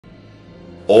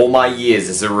All my years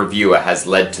as a reviewer has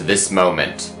led to this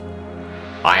moment.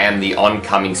 I am the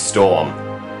oncoming storm.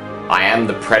 I am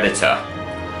the predator.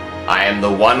 I am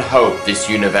the one hope this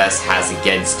universe has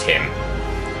against him.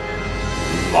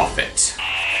 Moffat.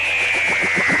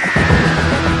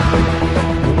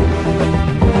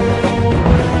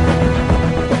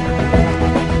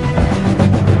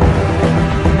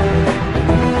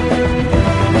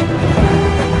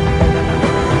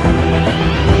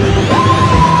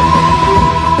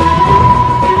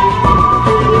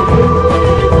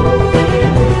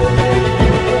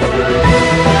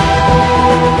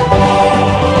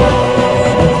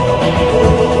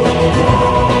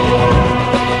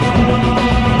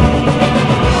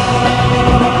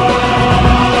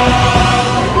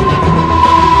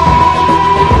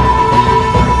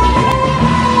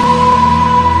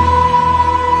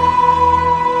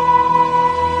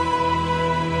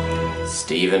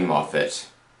 Steven Moffat.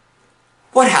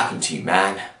 What happened to you,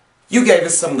 man? You gave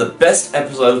us some of the best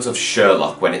episodes of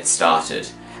Sherlock when it started.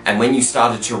 And when you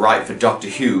started to write for Doctor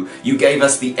Who, you gave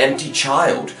us The Empty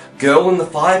Child, Girl in the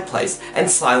Fireplace, and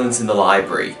Silence in the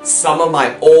Library. Some of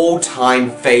my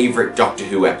all-time favourite Doctor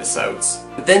Who episodes.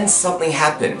 But then something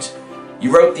happened.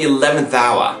 You wrote The 11th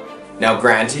Hour. Now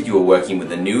granted, you were working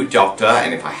with a new Doctor,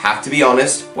 and if I have to be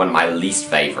honest, one of my least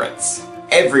favourites.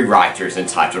 Every writer is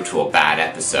entitled to a bad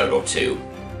episode or two.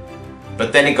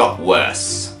 But then it got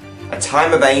worse. A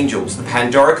Time of Angels, The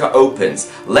Pandorica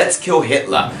Opens, Let's Kill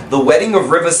Hitler, The Wedding of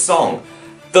River's Song.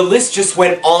 The list just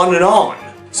went on and on.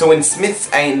 So when Smith's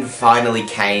end finally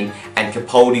came and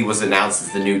Capaldi was announced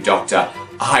as the new Doctor,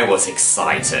 I was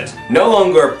excited. No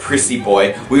longer a prissy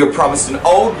boy, we were promised an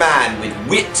old man with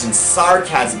wit and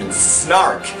sarcasm and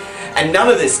snark. And none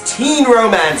of this teen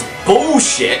romance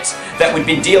bullshit that we'd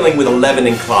been dealing with Eleven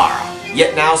and Clara.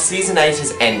 Yet now season 8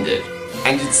 has ended.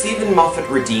 And did Steven Moffat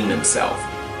redeem himself?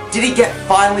 Did he get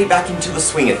finally back into the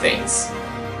swing of things?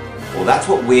 Well, that's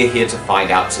what we're here to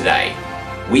find out today.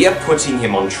 We are putting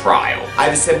him on trial.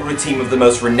 I've assembled a team of the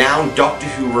most renowned Doctor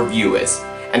Who reviewers,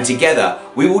 and together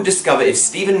we will discover if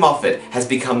Steven Moffat has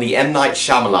become the M. Night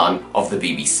Shyamalan of the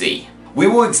BBC. We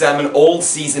will examine all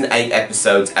season 8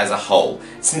 episodes as a whole,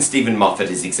 since Steven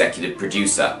Moffat is executive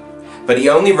producer. But he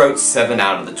only wrote 7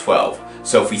 out of the 12,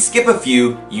 so if we skip a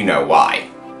few, you know why.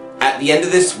 At the end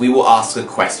of this, we will ask a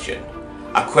question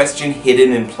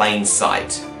hidden in plain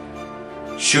sight.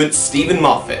 Should Steven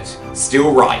Moffat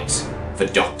still write for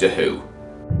Doctor Who?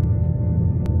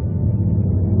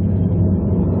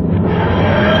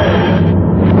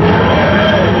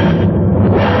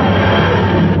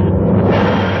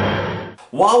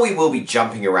 While we will be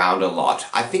jumping around a lot,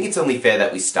 I think it's only fair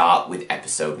that we start with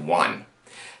episode 1.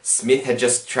 Smith had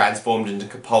just transformed into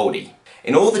Capaldi.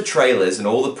 In all the trailers and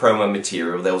all the promo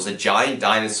material, there was a giant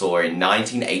dinosaur in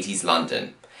 1980s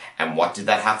London. And what did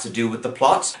that have to do with the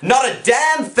plot? Not a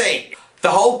damn thing!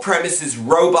 The whole premise is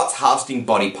robots harvesting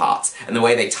body parts, and the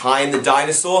way they tie in the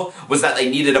dinosaur was that they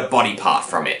needed a body part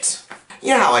from it.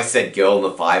 You know how I said Girl in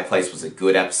the Fireplace was a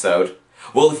good episode?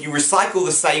 Well, if you recycle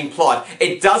the same plot,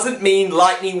 it doesn't mean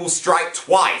lightning will strike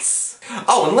twice.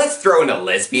 Oh, and let's throw in a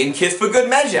lesbian kiss for good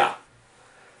measure.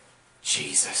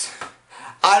 Jesus.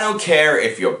 I don't care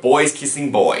if you're boys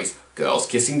kissing boys, girls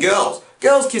kissing girls,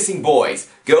 girls kissing boys,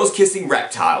 girls kissing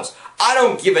reptiles. I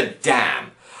don't give a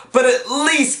damn. But at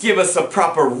least give us a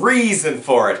proper reason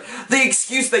for it. The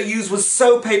excuse they used was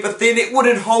so paper thin it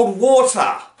wouldn't hold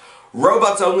water.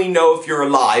 Robots only know if you're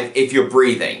alive if you're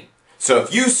breathing. So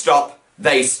if you stop,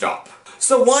 they stop.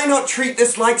 So why not treat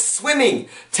this like swimming?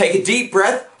 Take a deep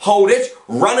breath, hold it,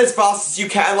 run as fast as you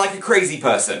can like a crazy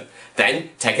person.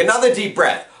 Then take another deep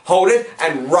breath, hold it,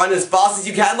 and run as fast as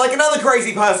you can like another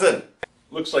crazy person.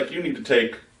 Looks like you need to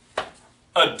take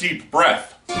a deep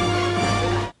breath.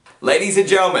 Ladies and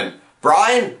gentlemen,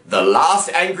 Brian, the Last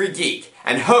Angry Geek,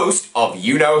 and host of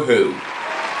You Know Who.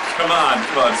 Come on,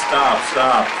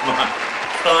 stop, come on.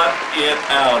 Cut it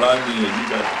out, I mean, you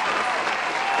got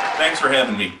it. Thanks for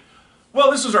having me. Well,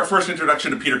 this was our first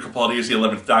introduction to Peter Capaldi as the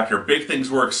 11th Doctor. Big things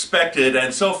were expected,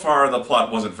 and so far the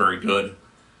plot wasn't very good.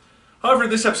 However,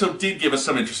 this episode did give us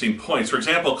some interesting points. For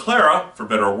example, Clara, for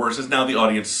better or worse, is now the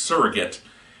audience surrogate.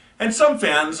 And some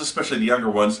fans, especially the younger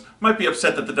ones, might be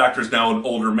upset that the Doctor is now an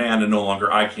older man and no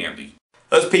longer eye candy.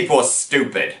 Those people are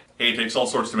stupid. Hey, it takes all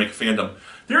sorts to make a fandom.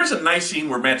 There is a nice scene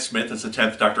where Matt Smith, as the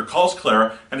 10th Doctor, calls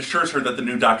Clara and assures her that the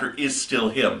new Doctor is still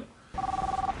him.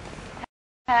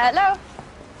 Hello?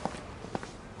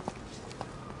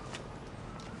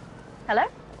 Hello?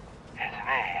 It's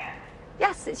me.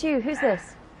 Yes, it's you. Who's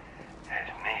this? It's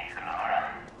me,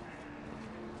 Clara.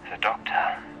 The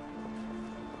Doctor.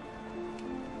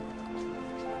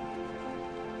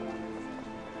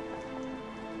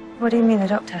 What do you mean, the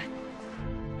doctor?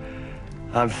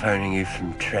 I'm phoning you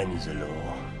from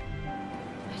Trenzalore.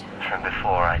 From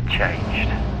before I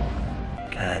changed.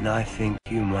 And I think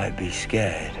you might be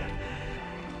scared.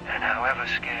 And however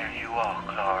scared you are,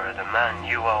 Clara, the man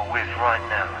you are with right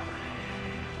now,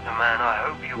 the man I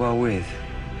hope you Well, with.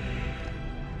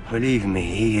 Believe me,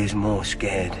 he is more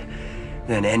scared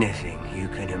than anything you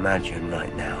can imagine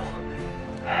right now.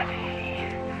 And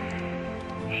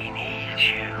he needs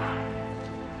you.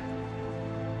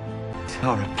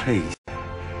 Tara, please.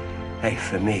 Hey,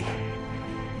 for me.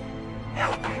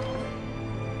 Help him.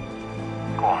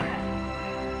 Go on.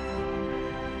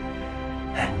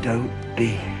 And don't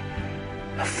be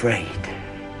afraid.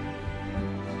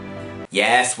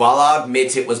 Yes, while I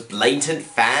admit it was blatant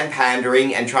fan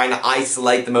pandering and trying to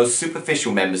isolate the most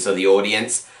superficial members of the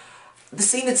audience, the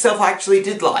scene itself I actually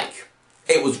did like.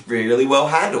 It was really well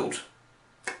handled.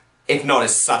 If not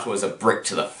as subtle as a brick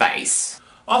to the face.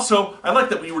 Also, I like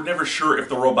that we were never sure if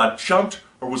the robot jumped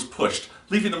or was pushed,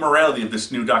 leaving the morality of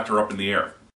this new doctor up in the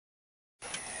air.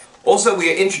 Also, we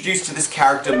are introduced to this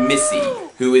character, Missy,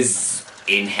 who is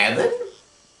in heaven?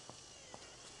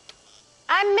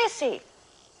 I'm Missy.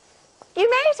 You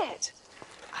made it.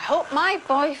 I hope my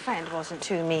boyfriend wasn't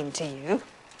too mean to you.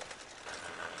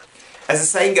 As the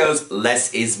saying goes,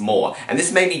 less is more, and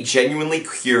this made me genuinely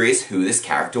curious who this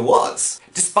character was.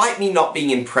 Despite me not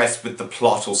being impressed with the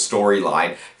plot or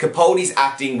storyline, Capaldi's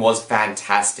acting was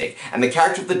fantastic, and the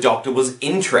character of the Doctor was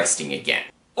interesting again.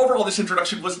 Overall, this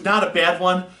introduction was not a bad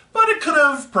one, but it could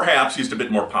have perhaps used a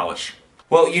bit more polish.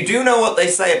 Well, you do know what they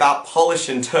say about polish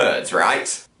and turds,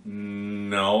 right?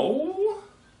 No?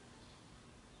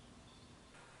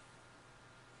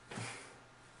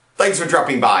 Thanks for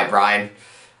dropping by, Brian.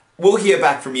 We'll hear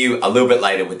back from you a little bit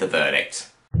later with the verdict.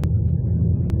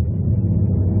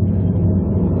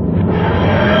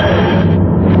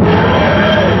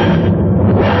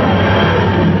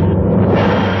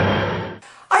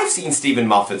 I've seen Steven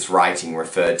Moffat's writing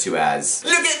referred to as,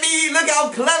 "Look at me, look how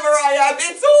clever I am,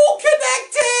 it's all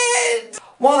connected!"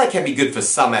 While that can be good for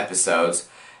some episodes,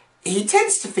 he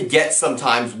tends to forget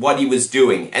sometimes what he was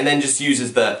doing and then just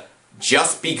uses the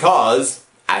 "just because"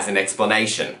 as an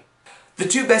explanation. The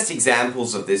two best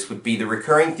examples of this would be the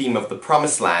recurring theme of the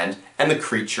Promised Land and the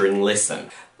creature in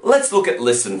Listen. Let's look at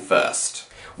Listen first.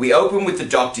 We open with the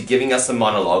Doctor giving us a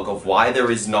monologue of why there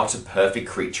is not a perfect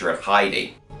creature at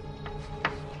hiding.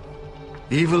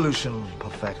 Evolution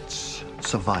perfects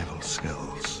survival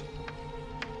skills.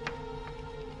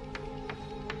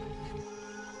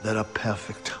 There are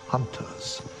perfect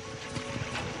hunters.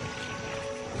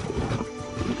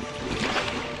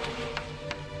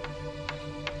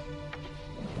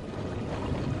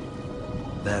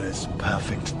 There is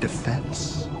perfect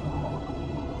defense.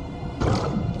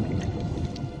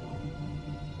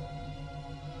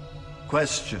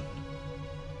 Question: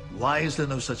 why is there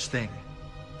no such thing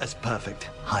as perfect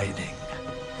hiding?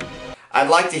 I'd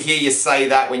like to hear you say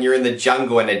that when you're in the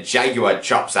jungle and a jaguar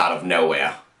chops out of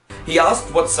nowhere. He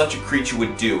asked what such a creature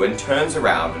would do and turns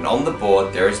around, and on the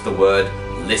board there is the word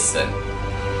 "listen."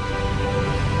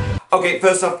 Okay,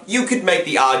 first off, you could make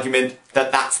the argument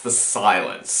that that's the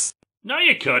silence. No,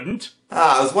 you couldn't.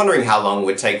 I was wondering how long it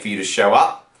would take for you to show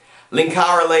up.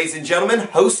 Linkara, ladies and gentlemen,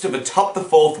 host of Atop the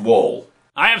Fourth Wall.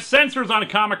 I have sensors on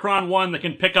Comicron 1 that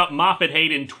can pick up Moffat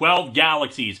hate in 12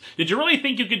 galaxies. Did you really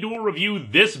think you could do a review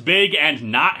this big and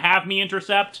not have me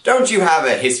intercept? Don't you have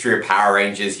a history of Power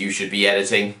Rangers you should be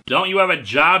editing? Don't you have a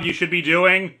job you should be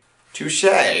doing?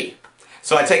 Touché.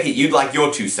 So I take it you'd like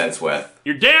your 2 cents worth.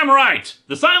 You're damn right!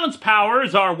 The silence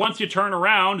powers are once you turn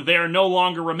around, they are no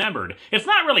longer remembered. It's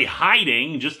not really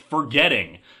hiding, just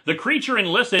forgetting. The creature in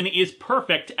Listen is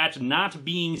perfect at not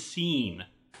being seen.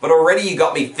 But already you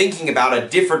got me thinking about a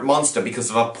different monster because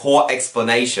of a poor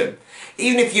explanation.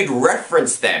 Even if you'd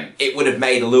referenced them, it would have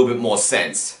made a little bit more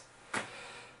sense.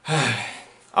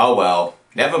 Oh well,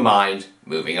 never mind,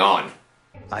 moving on.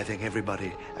 I think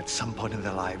everybody at some point in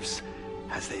their lives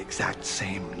has the exact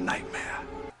same nightmare.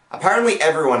 Apparently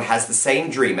everyone has the same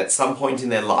dream at some point in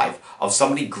their life of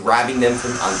somebody grabbing them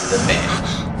from under the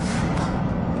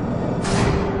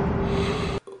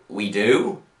bed. We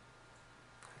do?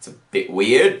 It's a bit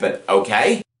weird, but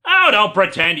okay. Oh, don't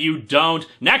pretend you don't.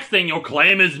 Next thing you'll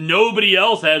claim is nobody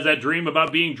else has that dream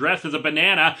about being dressed as a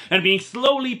banana and being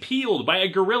slowly peeled by a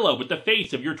gorilla with the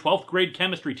face of your 12th grade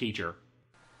chemistry teacher.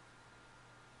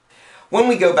 When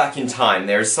we go back in time,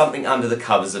 there is something under the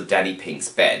covers of Daddy Pink's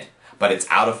bed, but it's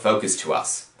out of focus to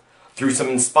us. Through some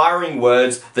inspiring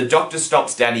words, the Doctor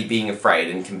stops Daddy being afraid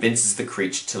and convinces the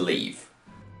creature to leave.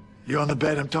 You're on the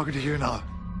bed, I'm talking to you now.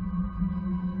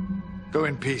 Go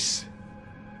in peace.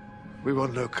 We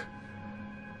won't look.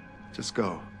 Just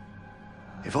go.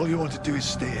 If all you want to do is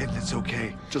stay hidden, it's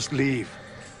okay. Just leave.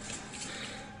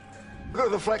 Look at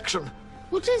the reflection.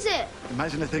 What is it?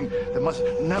 Imagine a thing that must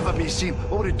never be seen.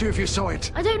 What would it do if you saw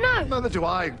it? I don't know. Neither do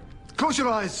I. Close your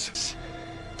eyes.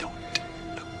 Don't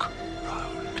look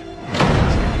round.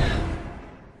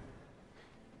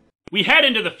 We head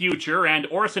into the future, and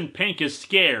Orson Pink is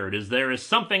scared as there is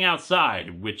something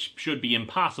outside, which should be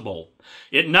impossible.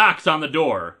 It knocks on the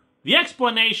door. The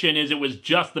explanation is it was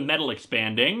just the metal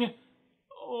expanding.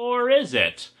 Or is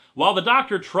it? While the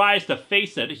Doctor tries to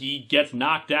face it, he gets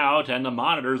knocked out, and the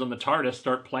monitors on the TARDIS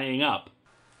start playing up.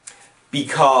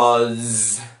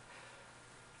 Because...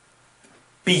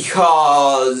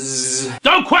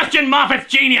 Don't question Moffat's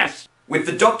genius! With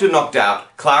the Doctor knocked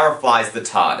out, Clara flies the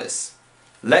TARDIS.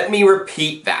 Let me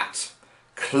repeat that.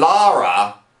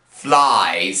 Clara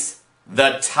flies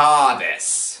the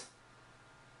TARDIS.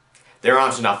 There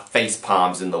aren't enough face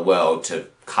palms in the world to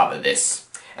cover this.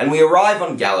 And we arrive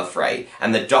on Gallifrey,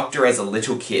 and the Doctor as a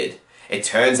little kid. It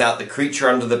turns out the creature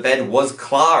under the bed was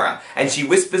Clara, and she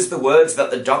whispers the words that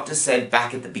the Doctor said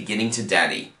back at the beginning to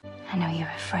Danny. I know you're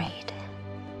afraid.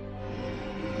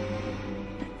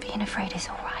 But being afraid is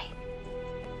alright.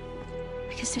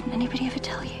 Because didn't anybody ever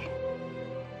tell you?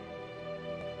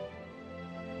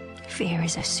 Fear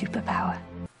is a superpower.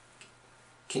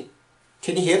 Can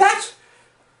you hear that?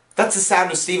 That's the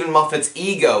sound of Steven Moffat's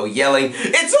ego yelling,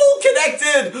 "It's all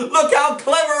connected! Look how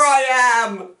clever I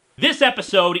am!" This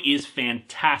episode is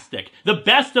fantastic. The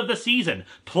best of the season.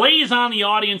 Plays on the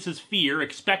audience's fear,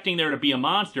 expecting there to be a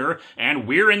monster, and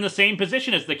we're in the same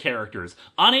position as the characters,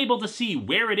 unable to see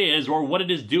where it is or what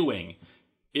it is doing.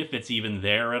 If it's even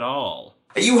there at all.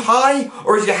 Are you high,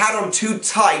 or is your hat on too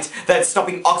tight that it's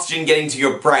stopping oxygen getting to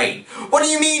your brain? What do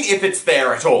you mean, if it's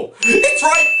there at all? It's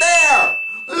right there!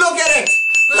 Look at it!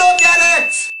 Look at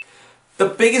it! The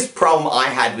biggest problem I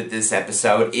had with this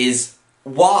episode is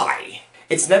why?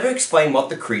 It's never explained what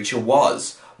the creature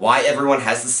was, why everyone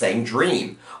has the same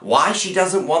dream, why she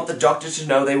doesn't want the Doctor to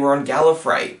know they were on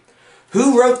Gallifrey.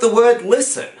 Who wrote the word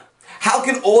listen? How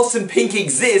can Orson Pink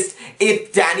exist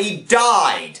if Danny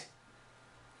died?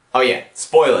 Oh yeah,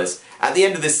 spoilers. At the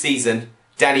end of this season,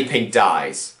 Danny Pink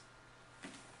dies.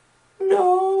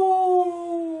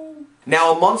 No.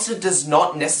 Now, a monster does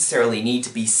not necessarily need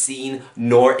to be seen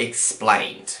nor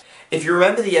explained. If you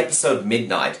remember the episode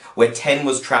Midnight, where Ten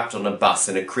was trapped on a bus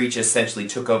and a creature essentially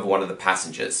took over one of the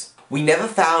passengers, we never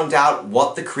found out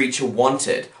what the creature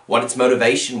wanted, what its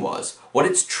motivation was, what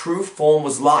its true form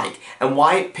was like, and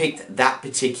why it picked that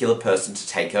particular person to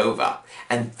take over.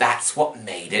 And that's what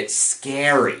made it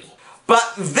scary.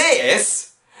 But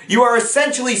this, you are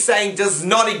essentially saying does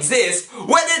not exist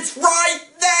when it's right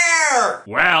there!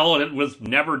 Well, it was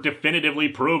never definitively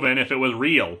proven if it was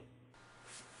real.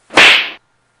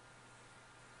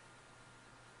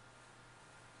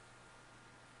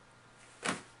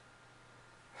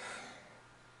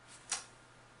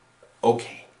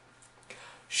 Okay.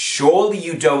 Surely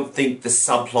you don't think the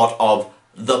subplot of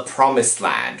The Promised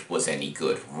Land was any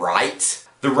good, right?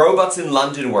 The robots in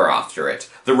London were after it.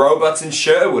 The robots in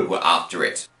Sherwood were after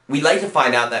it. We later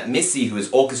find out that Missy, who is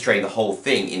orchestrating the whole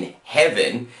thing in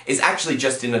heaven, is actually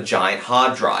just in a giant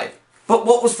hard drive. But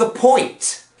what was the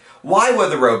point? Why were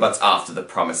the robots after the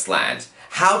Promised Land?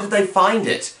 How did they find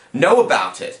it? Know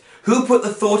about it? Who put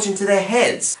the thought into their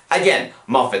heads? Again,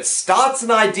 Moffat starts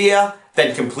an idea,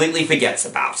 then completely forgets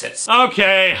about it.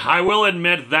 Okay, I will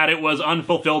admit that it was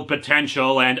unfulfilled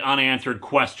potential and unanswered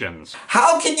questions.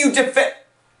 How can you defend...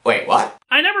 Wait, what?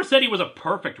 I never said he was a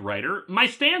perfect writer. My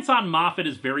stance on Moffat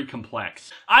is very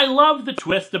complex. I love the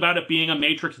twist about it being a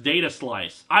Matrix data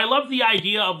slice. I love the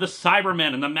idea of the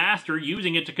Cybermen and the Master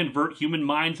using it to convert human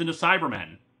minds into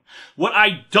Cybermen. What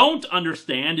I don't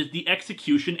understand is the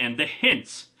execution and the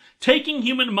hints. Taking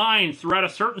human minds throughout a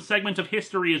certain segment of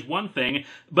history is one thing,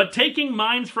 but taking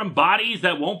minds from bodies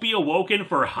that won't be awoken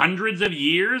for hundreds of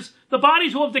years? The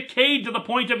bodies will have decayed to the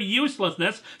point of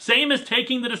uselessness, same as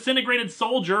taking the disintegrated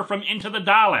soldier from Into the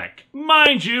Dalek.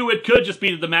 Mind you, it could just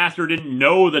be that the Master didn't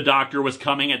know the Doctor was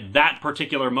coming at that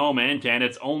particular moment, and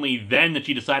it's only then that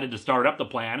she decided to start up the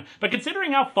plan, but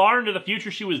considering how far into the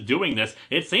future she was doing this,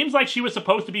 it seems like she was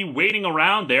supposed to be waiting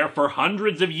around there for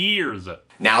hundreds of years.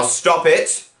 Now stop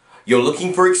it! You're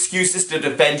looking for excuses to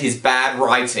defend his bad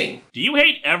writing. Do you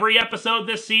hate every episode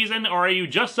this season, or are you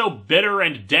just so bitter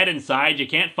and dead inside you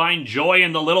can't find joy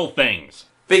in the little things?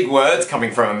 Big words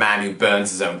coming from a man who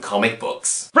burns his own comic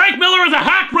books. Frank Miller is a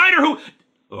hack writer who...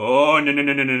 Oh,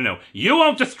 no. You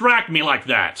won't distract me like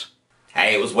that.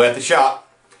 Hey, it was worth a shot.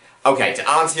 Okay, to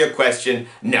answer your question,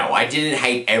 no, I didn't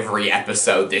hate every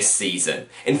episode this season.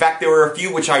 In fact, there were a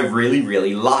few which I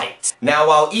really liked. Now,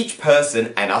 while each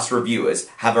person and us reviewers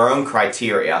have our own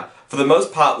criteria, for the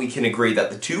most part we can agree that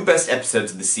the two best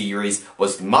episodes of the series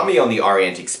was Mummy on the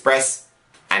Orient Express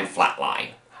and Flatline.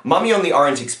 Mummy on the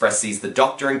Orient Express sees the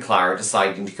Doctor and Clara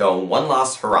deciding to go on one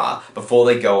last hurrah before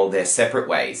they go all their separate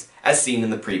ways, as seen in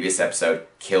the previous episode,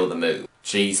 Kill the Moon.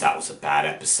 Jeez, that was a bad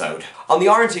episode. On the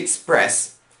Orient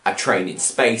Express, a train in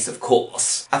space, of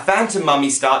course, a phantom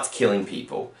mummy starts killing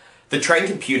people. The train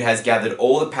computer has gathered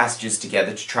all the passengers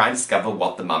together to try and discover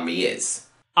what the mummy is.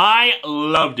 I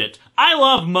loved it. I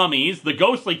love mummies. The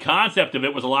ghostly concept of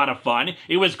it was a lot of fun.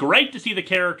 It was great to see the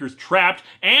characters trapped,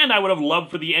 and I would have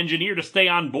loved for the engineer to stay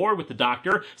on board with the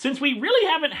Doctor, since we really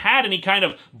haven't had any kind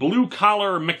of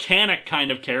blue-collar mechanic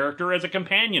kind of character as a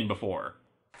companion before.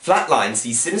 Flatline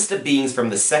sees sinister beings from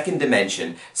the second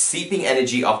dimension seeping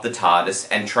energy off the TARDIS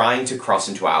and trying to cross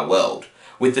into our world.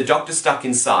 With the Doctor stuck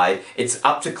inside, it's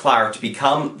up to Clara to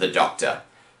become the Doctor,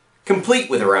 complete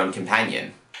with her own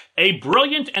companion. A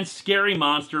brilliant and scary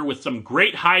monster with some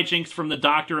great hijinks from the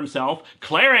Doctor himself.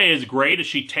 Clara is great as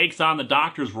she takes on the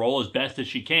Doctor's role as best as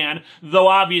she can, though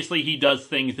obviously he does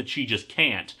things that she just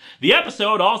can't. The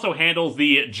episode also handles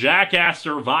the jackass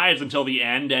survives until the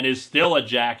end and is still a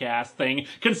jackass thing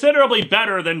considerably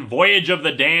better than Voyage of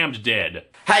the Damned did.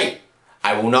 Hey!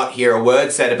 I will not hear a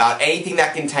word said about anything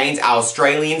that contains our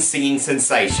Australian singing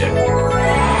sensation.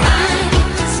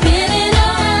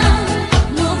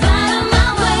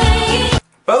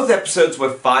 Both episodes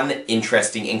were fun,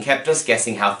 interesting, and kept us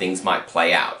guessing how things might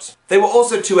play out. They were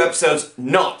also two episodes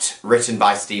not written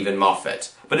by Steven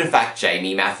Moffat, but in fact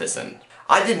Jamie Matheson.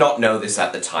 I did not know this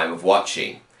at the time of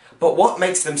watching. But what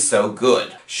makes them so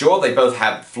good? Sure, they both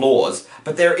have flaws,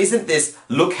 but there isn't this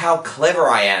look how clever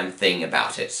I am thing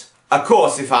about it. Of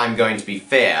course, if I'm going to be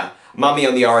fair, Mummy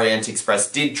on the Orient Express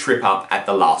did trip up at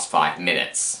the last 5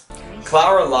 minutes.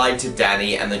 Clara lied to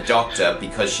Danny and the Doctor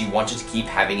because she wanted to keep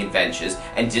having adventures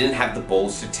and didn't have the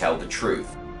balls to tell the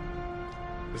truth.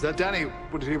 Is that Danny?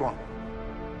 What did he want?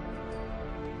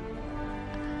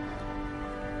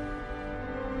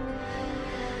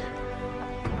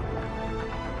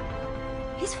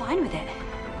 He's fine with it.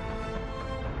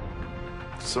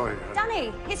 Sorry.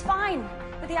 Danny, he's fine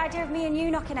with the idea of me and you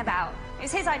knocking about.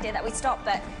 It's his idea that we stop,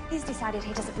 but he's decided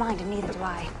he doesn't mind, and neither do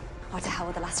I. Oh, to hell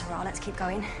with the last hurrah, let's keep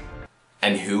going.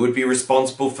 And who would be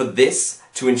responsible for this,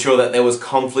 to ensure that there was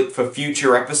conflict for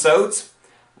future episodes?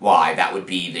 Why, that would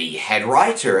be the head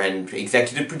writer and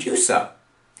executive producer.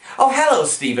 Oh, hello,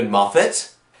 Steven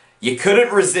Moffat. You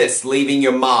couldn't resist leaving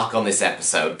your mark on this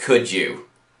episode, could you?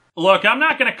 Look, I'm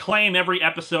not going to claim every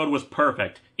episode was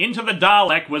perfect. Into the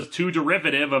Dalek was too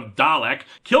derivative of Dalek.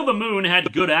 Kill the Moon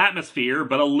had good atmosphere,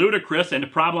 but a ludicrous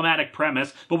and problematic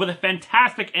premise, but with a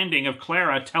fantastic ending of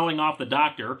Clara telling off the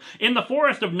Doctor. In the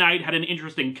Forest of Night had an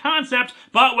interesting concept,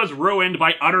 but was ruined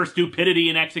by utter stupidity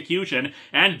in execution.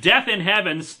 And Death in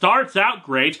Heaven starts out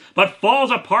great, but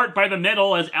falls apart by the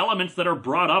middle as elements that are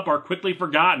brought up are quickly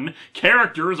forgotten,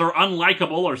 characters are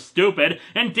unlikable or stupid,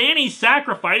 and Danny's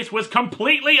sacrifice was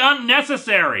completely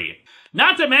unnecessary.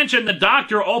 Not to mention, the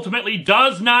Doctor ultimately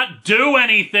does not do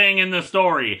anything in the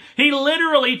story. He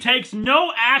literally takes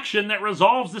no action that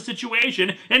resolves the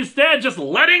situation, instead just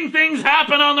letting things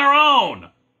happen on their own.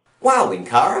 Wow,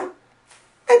 Linkara.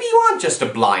 Maybe you aren't just a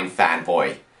blind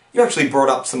fanboy. You actually brought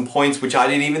up some points which I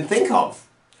didn't even think of.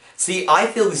 See, I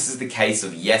feel this is the case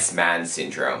of yes man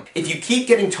syndrome. If you keep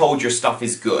getting told your stuff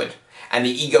is good, and the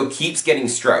ego keeps getting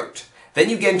stroked, then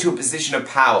you get into a position of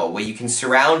power where you can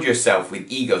surround yourself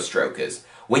with ego strokers.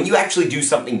 When you actually do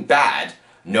something bad,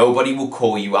 nobody will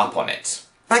call you up on it.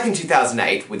 Back in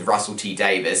 2008, with Russell T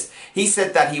Davies, he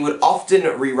said that he would often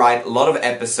rewrite a lot of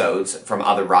episodes from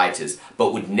other writers,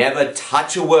 but would never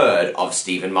touch a word of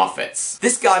Steven Moffat's.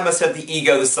 This guy must have the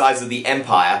ego the size of the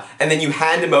Empire, and then you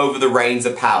hand him over the reins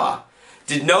of power.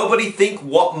 Did nobody think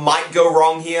what might go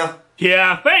wrong here?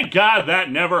 Yeah, thank God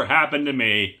that never happened to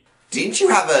me. Didn't you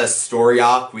have a story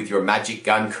arc with your magic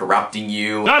gun corrupting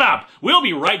you? Shut up! We'll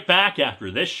be right back after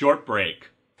this short break.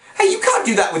 Hey, you can't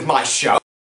do that with my show!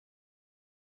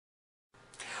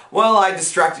 Well, I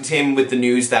distracted him with the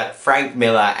news that Frank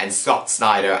Miller and Scott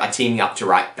Snyder are teaming up to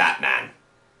write Batman.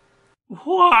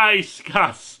 Why,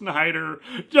 Scott Snyder?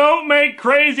 Don't make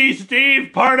Crazy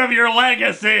Steve part of your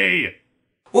legacy!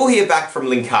 We'll hear back from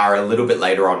Linkara a little bit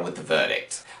later on with the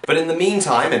verdict. But in the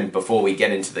meantime, and before we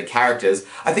get into the characters,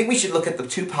 I think we should look at the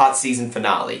two-part season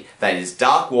finale, that is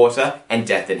Dark Water and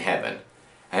Death in Heaven.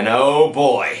 And oh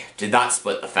boy, did that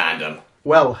split the fandom.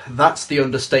 Well, that's the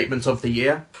understatement of the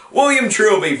year. William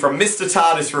Trilby from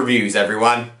MrTardis Reviews,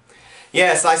 everyone.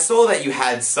 Yes, I saw that you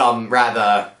had some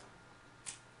rather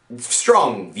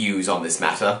strong views on this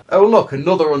matter. Oh look,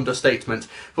 another understatement.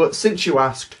 But since you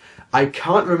asked, I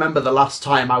can't remember the last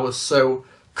time I was so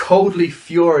coldly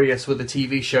furious with a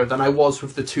TV show than I was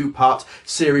with the two-part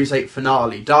Series 8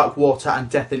 finale, Dark Water and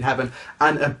Death in Heaven,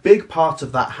 and a big part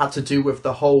of that had to do with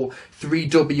the whole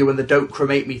 3W and the Don't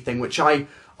Cremate Me thing, which I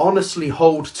honestly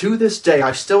hold to this day,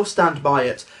 I still stand by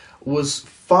it, was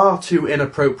far too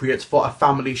inappropriate for a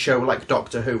family show like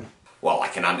Doctor Who. Well, I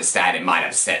can understand it might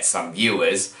upset some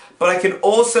viewers, but I can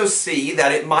also see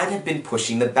that it might have been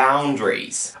pushing the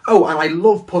boundaries. Oh, and I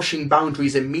love pushing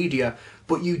boundaries in media,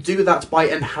 but you do that by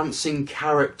enhancing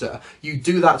character. You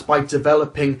do that by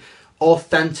developing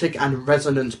authentic and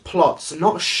resonant plots,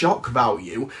 not shock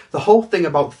value. The whole thing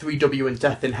about 3W and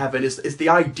Death in Heaven is the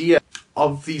idea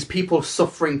of these people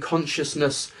suffering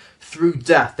consciousness through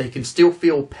death. They can still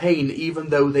feel pain even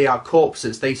though they are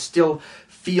corpses. They still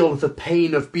feel the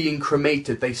pain of being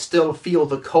cremated. They still feel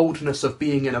the coldness of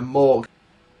being in a morgue.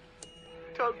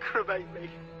 Don't cremate me.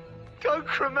 Don't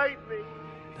cremate me.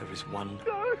 There is one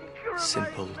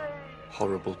simple,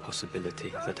 horrible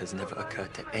possibility that has never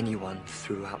occurred to anyone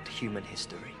throughout human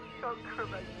history.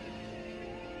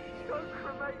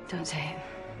 Don't say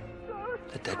it.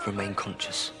 The dead remain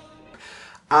conscious.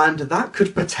 And that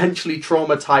could potentially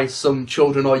traumatise some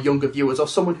children or younger viewers or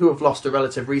someone who have lost a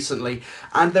relative recently.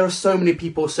 And there are so many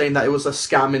people saying that it was a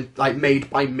scam made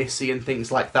by Missy and things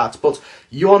like that. But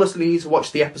you honestly need to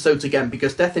watch the episodes again,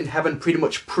 because Death in Heaven pretty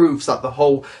much proves that the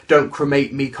whole Don't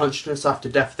Cremate Me consciousness after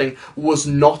death thing was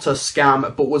not a scam,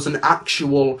 but was an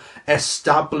actual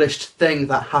established thing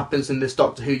that happens in this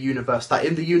Doctor Who universe. That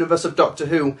in the universe of Doctor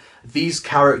Who, these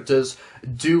characters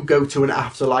do go to an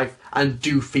afterlife and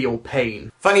do feel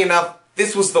pain. Funny enough,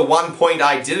 this was the one point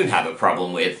I didn't have a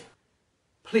problem with.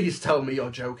 Please tell me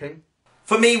you're joking.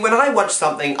 For me, when I watch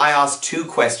something, I ask two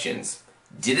questions.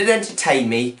 Did it entertain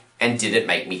me, and did it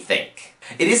make me think?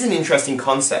 It is an interesting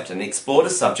concept and explored a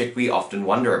subject we often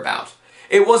wonder about.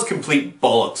 It was complete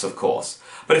bollocks, of course,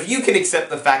 but if you can accept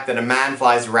the fact that a man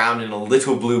flies around in a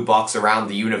little blue box around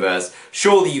the universe,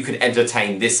 surely you could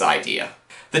entertain this idea.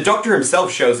 The Doctor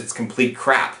himself shows it's complete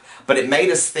crap, but it made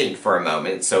us think for a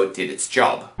moment, so it did its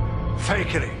job.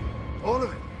 Fakery. All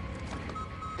of it.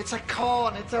 It's a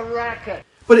con, it's a racket.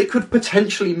 But it could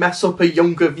potentially mess up a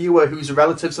younger viewer whose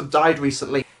relatives have died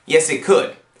recently. Yes, it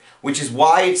could. Which is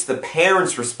why it's the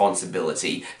parents'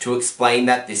 responsibility to explain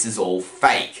that this is all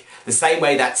fake. The same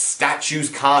way that statues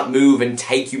can't move and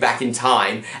take you back in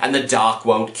time, and the dark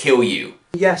won't kill you.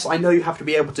 Yes, I know you have to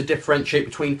be able to differentiate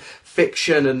between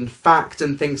fiction and fact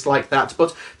and things like that,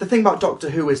 but the thing about Doctor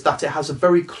Who is that it has a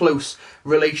very close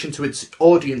relation to its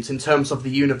audience in terms of the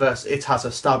universe it has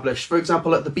established. For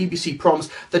example, at the BBC Proms,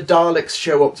 the Daleks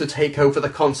show up to take over the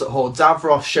concert hall.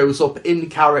 Davros shows up in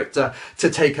character to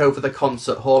take over the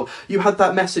concert hall. You had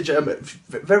that message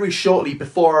very shortly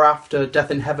before or after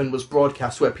Death in Heaven was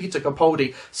broadcast, where Peter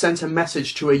Capaldi sent a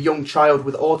message to a young child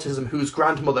with autism whose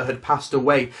grandmother had passed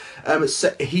away.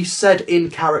 He said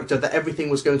in character that everything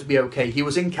was going to be okay. He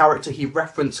was in character, he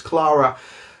referenced Clara.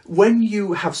 When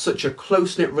you have such a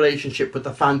close-knit relationship with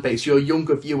the fan base, your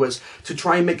younger viewers, to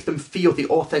try and make them feel the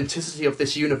authenticity of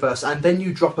this universe, and then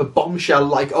you drop a bombshell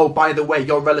like, oh, by the way,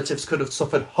 your relatives could have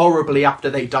suffered horribly after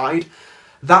they died,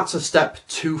 that's a step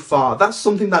too far. That's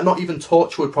something that not even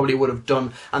Torchwood probably would have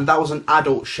done, and that was an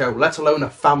adult show, let alone a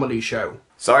family show.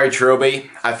 Sorry,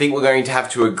 Trilby. I think we're going to have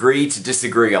to agree to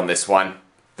disagree on this one.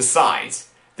 Besides,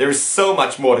 there is so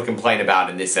much more to complain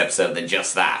about in this episode than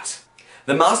just that.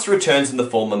 The Master returns in the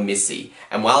form of Missy,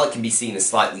 and while it can be seen as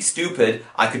slightly stupid,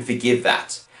 I could forgive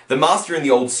that. The Master in the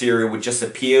old serial would just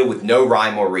appear with no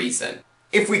rhyme or reason.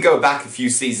 If we go back a few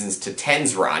seasons to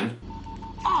 10's run...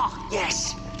 Oh,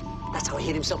 yes! That's how he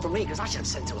hid himself from me, because I should have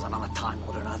said it was another Time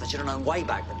Lord and I should have known way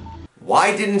back then.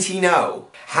 Why didn't he know?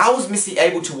 How was Missy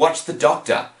able to watch the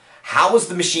Doctor? How was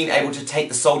the machine able to take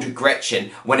the soldier Gretchen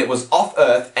when it was off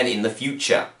Earth and in the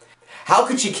future? How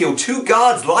could she kill two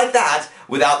guards like that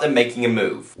without them making a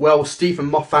move? Well, Steven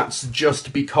Moffat's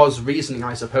just because reasoning,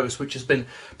 I suppose, which has been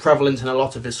prevalent in a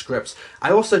lot of his scripts.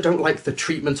 I also don't like the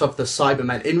treatment of the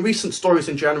Cybermen, in recent stories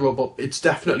in general, but it's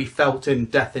definitely felt in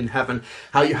Death in Heaven,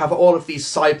 how you have all of these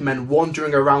Cybermen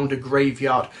wandering around a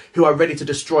graveyard who are ready to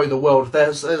destroy the world.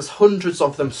 There's hundreds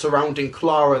of them surrounding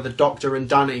Clara, the Doctor and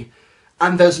Danny.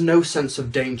 And there's no sense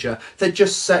of danger. They're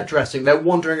just set dressing. They're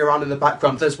wandering around in the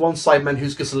background. There's one Cyberman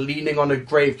who's just leaning on a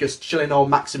grave, just chilling all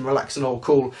maxim, relaxing, all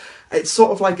cool. It's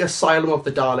sort of like Asylum of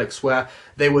the Daleks, where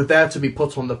they were there to be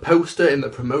put on the poster, in the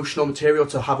promotional material,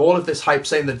 to have all of this hype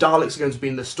saying the Daleks are going to be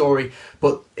in the story.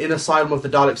 But in Asylum of the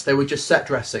Daleks, they were just set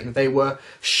dressing. They were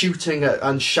shooting at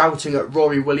and shouting at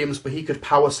Rory Williams, but he could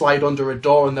power slide under a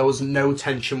door and there was no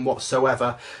tension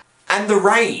whatsoever. And the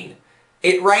rain.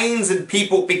 It rains and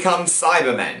people become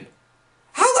Cybermen.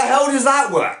 How the hell does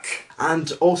that work?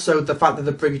 And also the fact that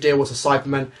the Brigadier was a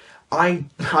Cyberman.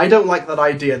 I don't like that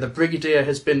idea. The Brigadier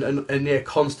has been a near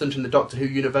constant in the Doctor Who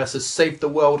universe, has saved the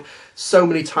world so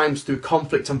many times through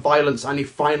conflict and violence, and he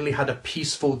finally had a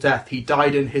peaceful death. He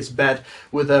died in his bed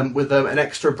with an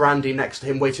extra brandy next to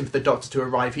him waiting for the Doctor to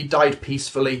arrive. He died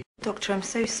peacefully. Doctor, I'm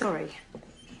so sorry.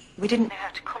 We didn't know how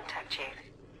to contact you.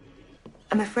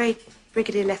 I'm afraid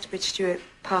Brigadier Lethbridge Stewart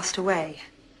passed away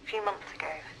a few months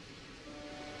ago.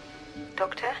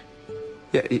 Doctor?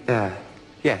 Yeah,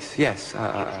 yes. He was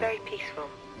very peaceful.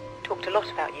 Talked a lot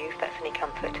about you, if that's any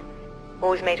comfort.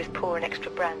 Always made us pour an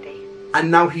extra brandy. And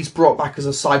now he's brought back as a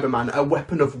Cyberman, a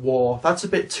weapon of war. That's a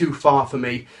bit too far for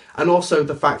me. And also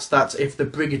the fact that if the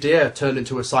Brigadier turned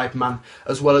into a Cyberman,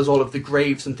 as well as all of the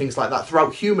graves and things like that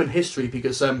throughout human history,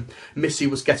 because Missy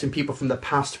was getting people from the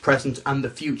past, present and the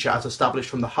future, as established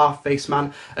from the Half-Face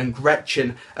Man and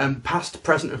Gretchen, past,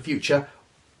 present and future.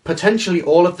 Potentially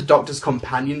all of the Doctor's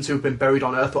companions who have been buried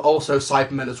on Earth were also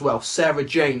Cybermen as well. Sarah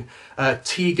Jane,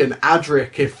 Tegan,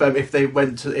 Adric, if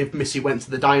Missy went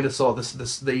to the dinosaur,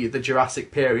 the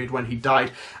Jurassic period when he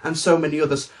died, and so many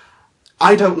others.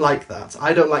 I don't like that.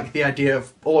 I don't like the idea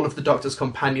of all of the Doctor's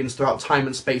companions throughout time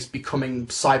and space becoming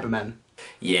Cybermen.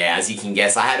 Yeah, as you can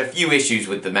guess, I had a few issues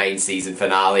with the main season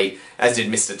finale, as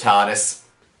did MrTardis.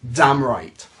 Damn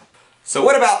right. So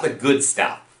what about the good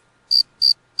stuff?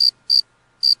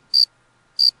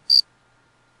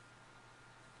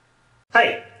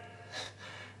 Hey,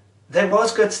 there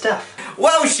was good stuff.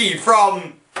 Welshy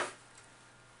from...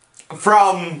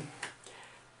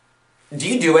 Do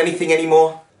you do anything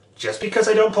anymore? Just because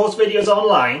I don't post videos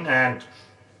online and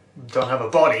don't have a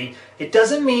body, it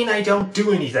doesn't mean I don't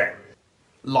do anything.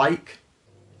 Like?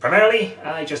 Primarily,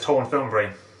 I just hone film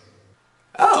brain.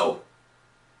 Oh.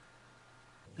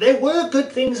 There were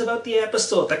good things about the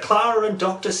episode. The Clara and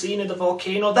Doctor scene in the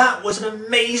volcano, that was an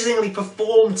amazingly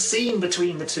performed scene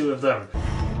between the two of them.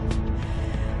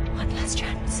 One last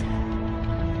chance.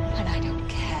 And I don't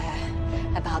care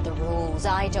about the rules.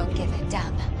 I don't give a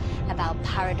damn about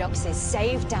paradoxes.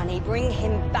 Save Danny, bring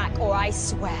him back, or I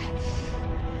swear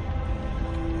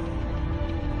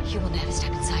you will never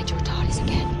step inside your TARDIS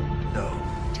again. No.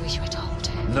 Do as you are told.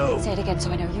 No. Say it again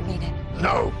so I know you mean it.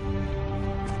 No.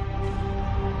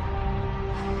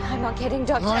 I'm not kidding,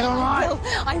 Doctor. Right, all right.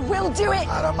 I will do it.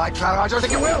 Out of my Clara, I don't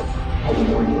think you will.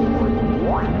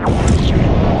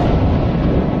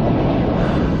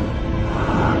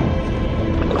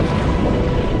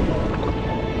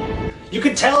 You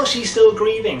can tell she's still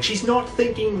grieving. She's not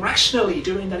thinking rationally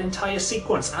during that entire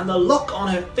sequence, and the look on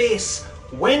her face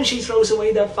when she throws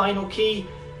away that final key,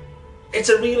 it's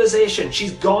a realization.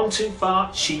 She's gone too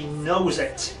far. She knows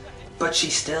it, but she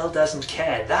still doesn't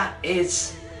care.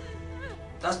 That's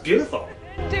beautiful.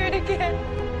 Do it again.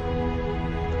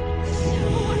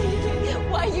 What are you doing?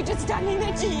 Why are you just standing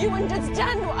there? Do you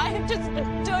understand what I have just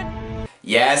done?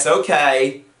 Yes,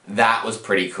 okay. That was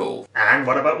pretty cool. And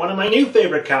what about one of my new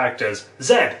favourite characters,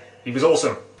 Zed? He was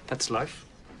awesome. That's life.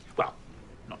 Well,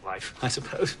 not life, I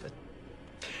suppose, but...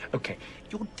 Okay,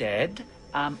 you're dead,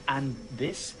 and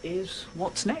this is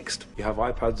what's next. You have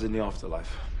iPads in the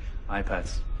afterlife.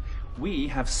 iPads. We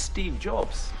have Steve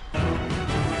Jobs.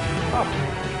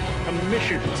 A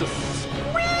mission to...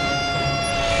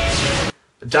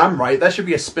 Damn right, there should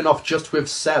be a spin-off just with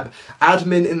Seb.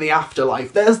 Admin in the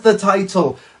Afterlife. There's the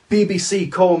title.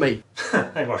 BBC, call me.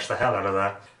 I watched the hell out of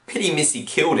that. Pity Missy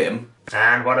killed him.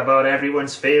 And what about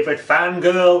everyone's favourite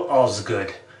fangirl,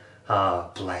 Osgood? Ah,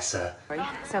 oh, bless her.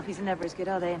 Selfies are never as good,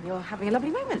 are they? And you're having a lovely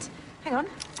moment. Hang on.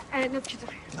 No,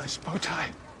 nice bow tie.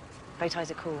 Bow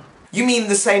ties are cool. You mean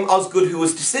the same Osgood who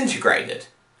was disintegrated?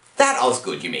 That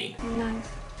Osgood, you mean? No.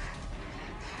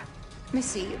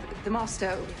 Missy, the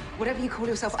master, whatever you call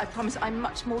yourself, I promise I'm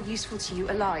much more useful to you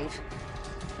alive.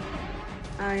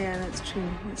 Oh yeah, that's true.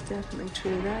 That's definitely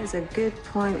true. That is a good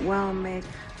point, well made.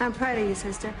 I'm proud of you,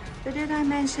 sister. But did I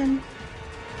mention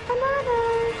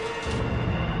banana?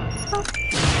 Oh.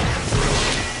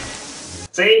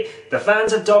 See, the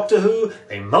fans of Doctor Who,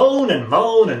 they moan and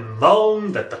moan and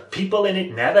moan that the people in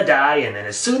it never die, and then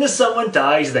as soon as someone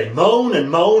dies, they moan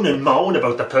and moan and moan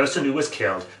about the person who was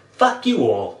killed. Fuck you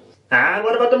all. And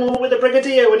what about the moment with the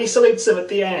Brigadier when he salutes him at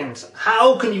the end?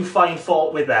 How can you find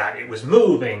fault with that? It was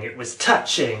moving, it was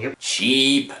touching.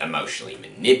 Cheap, emotionally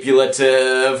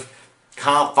manipulative.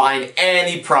 Can't find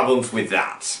any problems with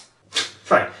that.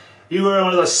 Fine. You were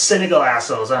one of those cynical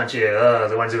assholes, aren't you?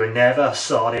 The ones who are never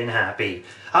sodding happy.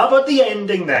 How about the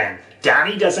ending then?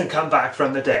 Danny doesn't come back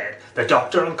from the dead. The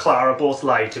Doctor and Clara both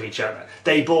lie to each other.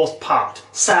 They both part.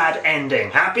 Sad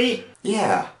ending. Happy?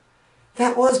 Yeah.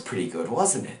 That was pretty good,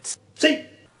 wasn't it? See?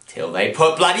 Till they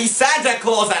put bloody Santa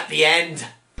Claus at the end.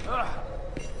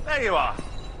 There you are.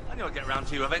 I knew I'd get round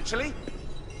to you eventually.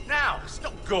 Now,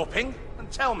 stop gawping and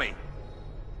tell me.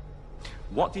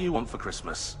 What do you want for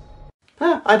Christmas?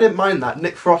 I didn't mind that.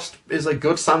 Nick Frost is a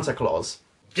good Santa Claus.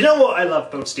 Do you know what I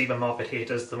love about Steven Moffat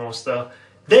haters the most, though?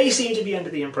 They seem to be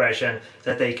under the impression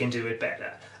that they can do it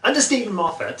better. Under Steven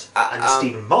Moffat,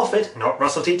 not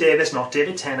Russell T Davies, not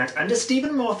David Tennant, under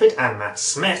Steven Moffat and Matt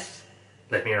Smith,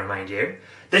 let me remind you,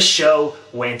 the show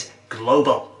went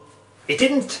global. It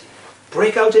didn't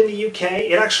break out in the UK,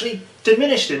 it actually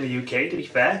diminished in the UK, to be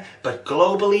fair, but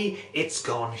globally it's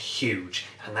gone huge.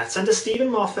 And that's under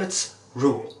Steven Moffat's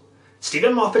rule.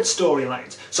 Steven Moffat's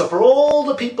storylines. So for all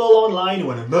the people online who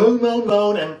want to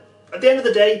moan, and at the end of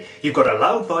the day, you've got a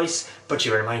loud voice, but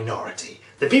you're a minority.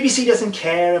 The BBC doesn't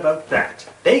care about that.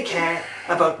 They care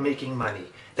about making money.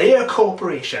 They are a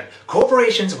corporation.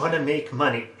 Corporations want to make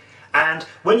money. And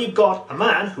when you've got a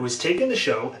man who has taken the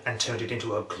show and turned it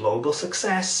into a global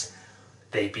success,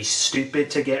 they'd be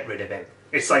stupid to get rid of him.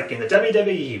 It's like in the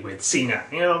WWE with Cena.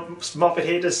 You know, Moffat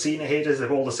haters, Cena haters,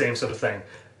 they're all the same sort of thing.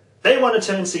 They want to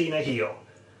turn Cena heel.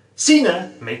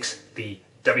 Cena makes the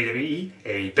WWE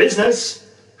a business,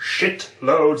 shit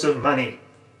loads of money.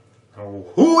 Now,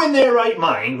 who in their right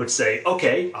mind would say,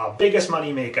 okay, our biggest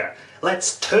money maker,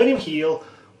 let's turn him heel,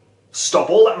 stop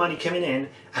all that money coming in,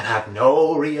 and have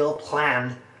no real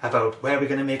plan about where we're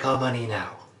going to make our money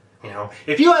now. You know,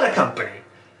 if you had a company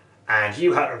and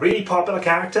you had a really popular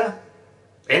character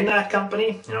in that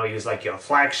company, you know, he was like your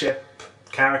flagship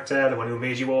character, the one who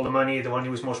made you all the money, the one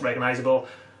who was most recognizable,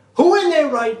 who in their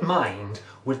right mind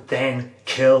would then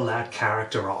kill that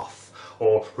character off,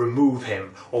 or remove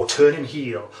him, or turn him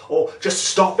heel, or just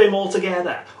stop him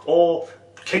altogether, or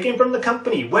kick him from the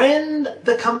company, when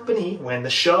the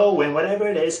show, when whatever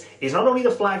it is not only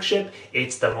the flagship,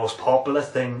 it's the most popular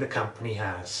thing the company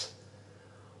has?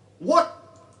 What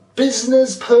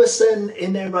business person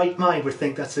in their right mind would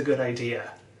think that's a good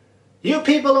idea? You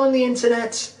people on the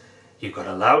internet, you've got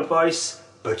a loud voice,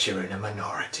 but you're in a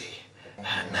minority.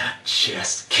 And that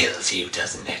just kills you,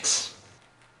 doesn't it?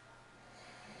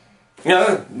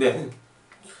 No.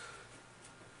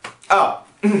 Oh.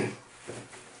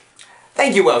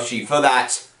 Thank you, Welshy, for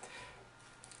that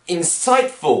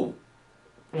insightful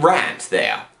rant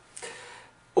there.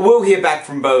 We'll hear back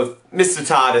from both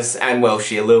MrTardis and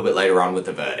Welshy a little bit later on with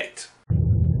the verdict.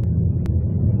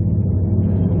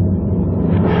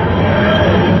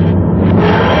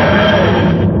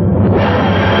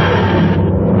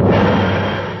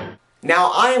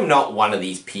 Now, I am not one of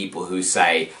these people who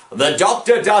say, the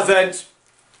Doctor doesn't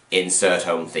insert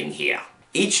own thing here.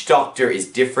 Each Doctor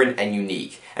is different and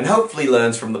unique, and hopefully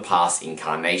learns from the past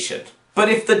incarnation. But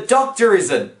if the Doctor is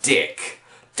a dick,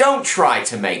 don't try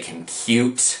to make him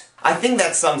cute. I think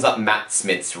that sums up Matt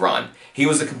Smith's run. He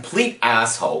was a complete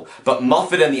asshole, but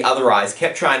Moffat and the other eyes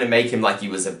kept trying to make him like he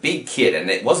was a big kid and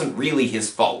it wasn't really his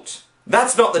fault.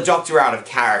 That's not the Doctor out of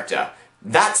character.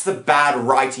 That's the bad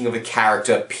writing of a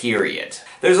character, period.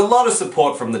 There's a lot of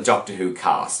support from the Doctor Who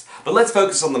cast, but let's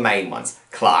focus on the main ones.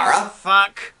 Clara.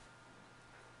 Fuck.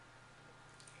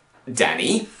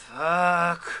 Danny.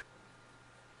 Fuck.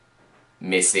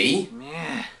 Missy.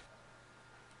 Meh.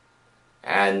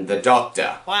 And the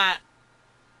Doctor. What?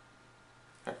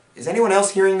 Is anyone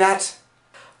else hearing that?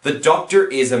 The Doctor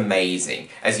is amazing,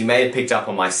 as you may have picked up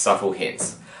on my subtle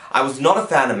hints. I was not a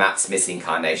fan of Matt Smith's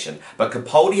incarnation, but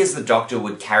Capaldi as the Doctor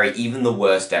would carry even the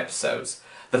worst episodes.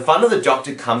 The fun of the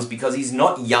Doctor comes because he's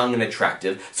not young and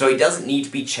attractive, so he doesn't need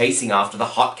to be chasing after the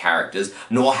hot characters,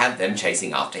 nor have them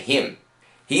chasing after him.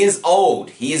 He is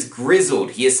old, he is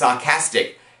grizzled, he is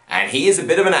sarcastic, and he is a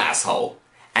bit of an asshole.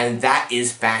 And that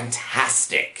is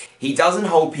fantastic. He doesn't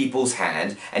hold people's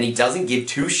hand, and he doesn't give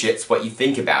two shits what you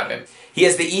think about him. He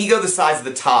has the ego the size of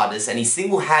the TARDIS, and he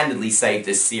single-handedly saved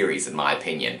this series, in my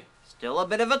opinion. Still a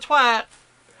bit of a twat.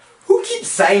 Who keeps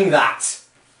saying that?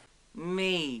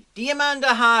 Me,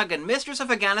 Diamanda Hagen, Mistress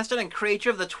of Afghanistan and creator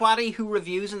of the Twatty Who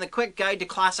Reviews and the Quick Guide to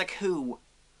Classic Who.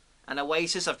 An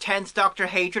oasis of 10th Doctor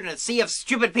hatred and a sea of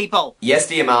stupid people. Yes,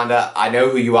 Diamanda, I know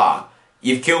who you are.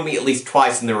 You've killed me at least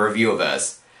twice in the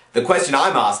Reviewerverse. The question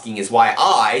I'm asking is why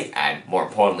I, and more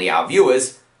importantly our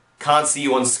viewers, Can't see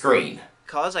you on screen.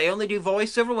 Because I only do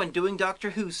voiceover when doing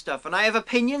Doctor Who stuff, and I have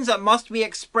opinions that must be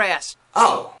expressed.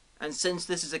 Oh. And since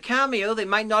this is a cameo, they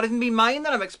might not even be mine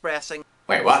that I'm expressing.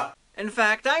 Wait, what? In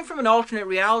fact, I'm from an alternate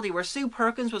reality where Sue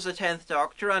Perkins was the 10th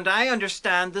Doctor, and I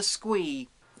understand the squee.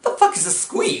 What the fuck is a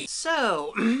squee?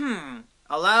 So,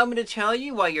 allow me to tell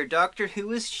you why your Doctor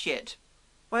Who is shit.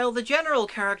 While the general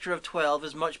character of 12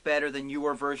 is much better than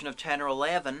your version of 10 or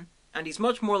 11, and he's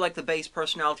much more like the base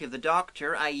personality of the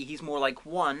Doctor, i.e. he's more like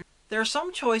 1, there are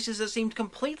some choices that seemed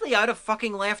completely out of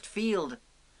fucking left field.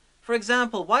 For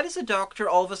example, why does the Doctor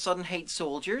all of a sudden hate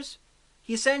soldiers?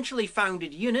 He essentially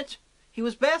founded UNIT, he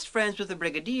was best friends with the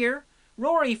Brigadier,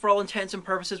 Rory for all intents and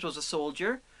purposes was a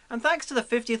soldier, and thanks to the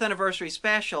 50th anniversary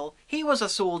special, he was a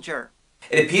soldier.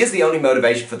 It appears the only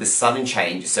motivation for this sudden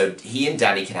change is so he and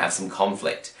Danny can have some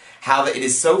conflict. However, it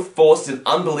is so forced and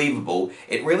unbelievable,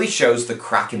 it really shows the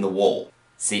crack in the wall.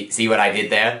 See what I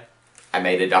did there? I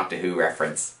made a Doctor Who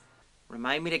reference.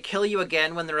 Remind me to kill you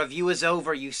again when the review is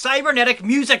over, you cybernetic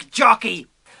music jockey!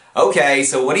 Okay,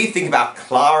 so what do you think about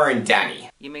Clara and Danny?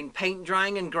 You mean paint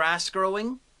drying and grass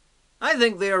growing? I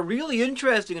think they are really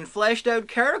interesting and fleshed out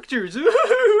characters.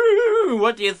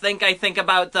 What do you think I think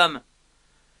about them?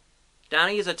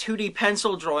 Danny is a 2D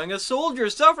pencil drawing a soldier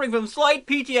suffering from slight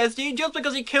PTSD just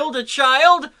because he killed a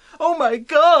child? Oh my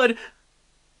god!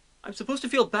 I'm supposed to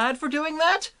feel bad for doing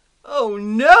that? Oh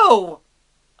no!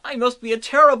 I must be a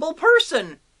terrible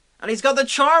person! And he's got the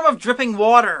charm of dripping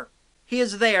water. He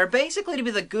is there basically to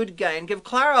be the good guy and give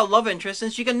Clara a love interest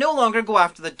since she can no longer go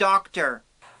after the Doctor.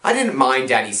 I didn't mind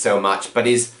Danny so much, but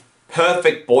his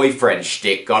perfect boyfriend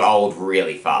shtick got old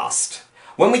really fast.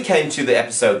 When we came to the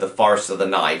episode The Forest of the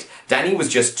Night, Danny was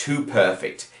just too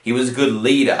perfect. He was a good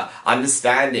leader,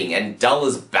 understanding, and dull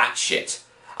as batshit.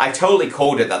 I totally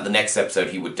called it that the next episode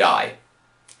he would die.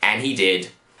 And he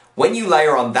did. When you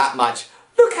layer on that much,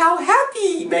 look how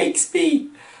happy he makes me,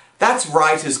 that's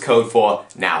writer's code for,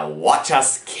 now watch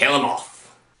us kill him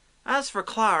off. As for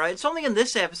Clara, it's only in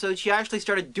this episode she actually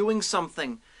started doing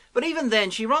something. But even then,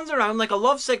 she runs around like a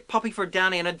lovesick puppy for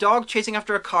Danny and a dog chasing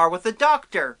after a car with the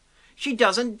Doctor. She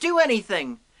doesn't do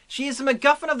anything. She is the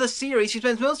MacGuffin of the series. She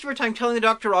spends most of her time telling the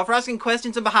Doctor off or asking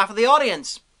questions on behalf of the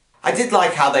audience. I did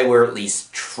like how they were at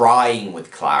least trying with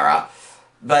Clara,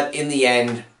 but in the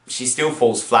end, she still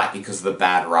falls flat because of the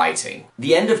bad writing.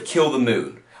 The end of Kill the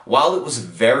Moon. While it was a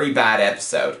very bad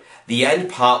episode, the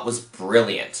end part was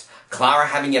brilliant. Clara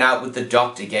having it out with the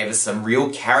Doctor gave us some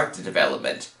real character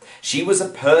development. She was a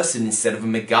person instead of a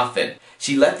MacGuffin.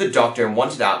 She left the Doctor and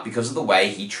wanted out because of the way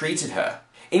he treated her.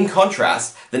 In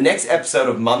contrast, the next episode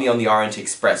of Mummy on the Orient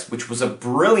Express, which was a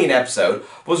brilliant episode,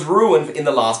 was ruined in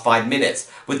the last 5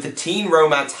 minutes, with the teen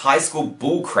romance high school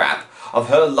bullcrap of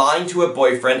her lying to her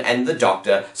boyfriend and the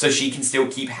Doctor so she can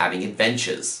still keep having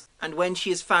adventures. And when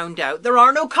she is found out, there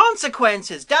are no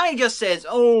consequences. Danny just says,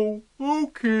 oh,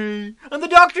 okay. And the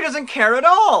Doctor doesn't care at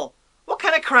all. What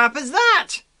kind of crap is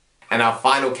that? And our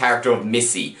final character of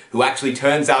Missy, who actually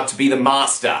turns out to be the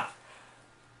Master.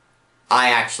 I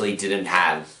actually didn't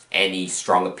have any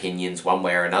strong opinions one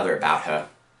way or another about her.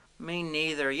 Me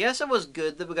neither. Yes, it was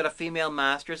good that we got a female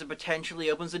Master as it potentially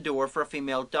opens the door for a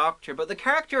female Doctor, but the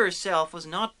character herself was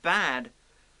not bad.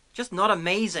 Just not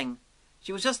amazing.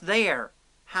 She was just there,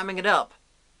 hamming it up.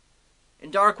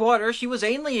 In Dark Water, she was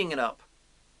aliening it up.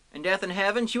 In Death in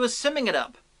Heaven, she was simming it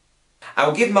up. I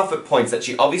will give Moffat points that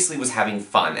she obviously was having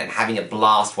fun and having a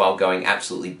blast while going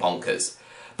absolutely bonkers.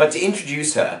 But to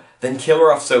introduce her, then kill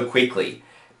her off so quickly,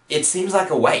 it seems like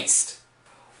a waste.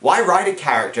 Why write a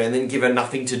character and then give her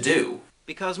nothing to do?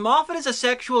 Because Moffat is a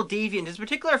sexual deviant. His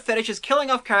particular fetish is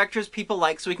killing off characters people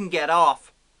like so he can get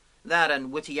off. That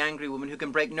and witty angry women who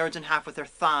can break nerds in half with their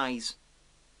thighs.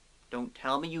 Don't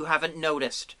tell me you haven't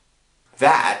noticed.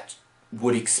 That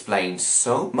would explain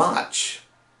so much.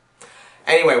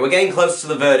 Anyway, we're getting close to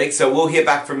the verdict, so we'll hear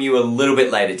back from you a little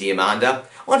bit later, Diamanda.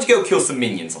 Why don't you go kill some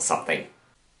minions or something?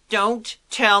 Don't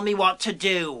tell me what to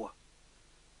do.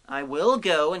 I will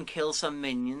go and kill some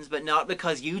minions, but not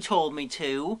because you told me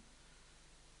to.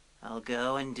 I'll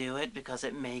go and do it because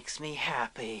it makes me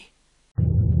happy.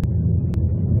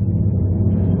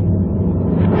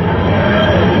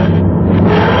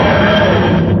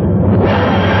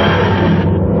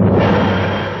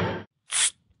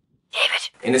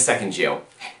 In a second, Jill.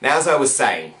 Now, as I was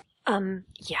saying...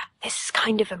 yeah, this is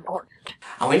kind of important.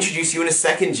 I'll introduce you in a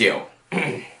second, Jill.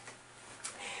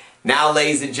 Now,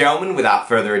 ladies and gentlemen, without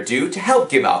further ado, to help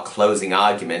give our closing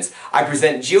arguments, I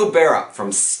present Jill Beaup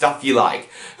from Stuff You Like,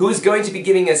 who is going to be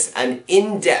giving us an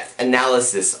in-depth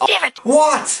analysis of... David!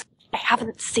 What?! I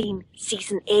haven't seen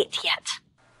Season 8 yet.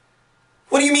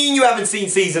 What do you mean you haven't seen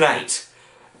Season 8?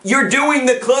 You're doing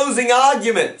the closing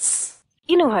arguments!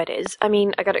 You know how it is. I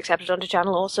mean, I got accepted onto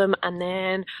Channel Awesome, and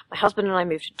then my husband and I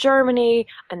moved to Germany,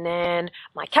 and then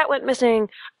my cat went missing,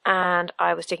 and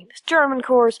I was taking this German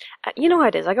course. You know how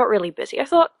it is. I got really busy. I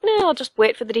thought, nah, I'll just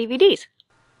wait for the DVDs.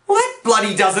 Well, that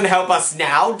bloody doesn't help us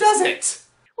now, does it?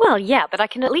 Well, yeah, but I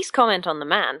can at least comment on the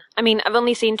man. I mean, I've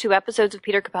only seen 2 episodes of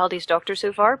Peter Capaldi's Doctor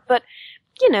so far, but,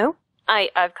 you know,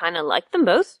 I've kind of liked them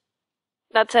both.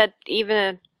 That said, even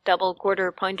a double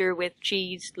quarter pounder with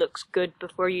cheese looks good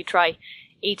before you try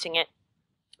eating it.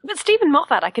 But Steven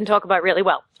Moffat I can talk about really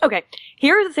well. Okay,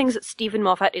 here are the things that Steven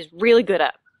Moffat is really good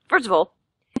at. First of all,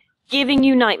 giving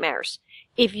you nightmares.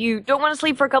 If you don't want to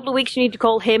sleep for a couple of weeks, you need to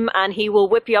call him and he will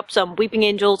whip you up some weeping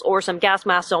angels or some gas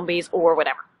mask zombies or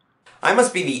whatever. I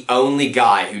must be the only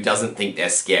guy who doesn't think they're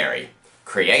scary.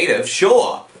 Creative,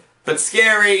 sure. But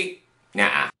scary,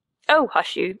 nah. Oh,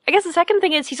 hush you. I guess the second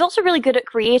thing is he's also really good at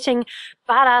creating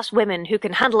badass women who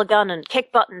can handle a gun and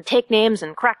kick butt and take names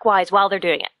and crack wise while they're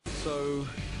doing it. So,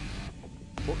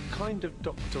 what kind of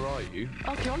doctor are you?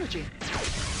 Archaeology.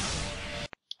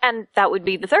 And that would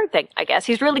be the third thing, I guess.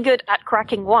 He's really good at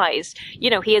cracking wise. You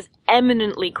know, he is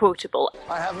eminently quotable.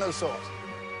 I have no sword.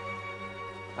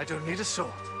 I don't need a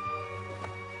sword.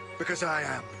 Because I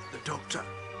am the Doctor.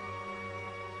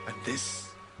 And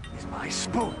this is my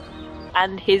spoon.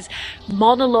 And his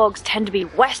monologues tend to be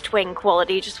West Wing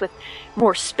quality, just with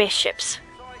more spaceships.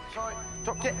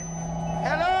 Hello,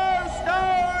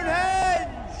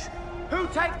 Stonehenge! Who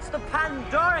takes the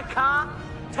Pandorica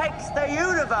takes the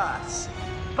universe.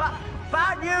 But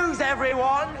bad news,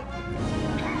 everyone!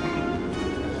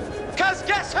 'Cause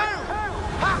guess who?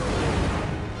 Ha!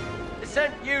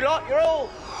 Listen, you lot, you're all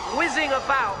whizzing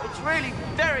about. It's really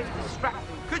very distracting.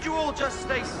 Could you all just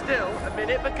stay still a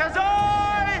minute? Because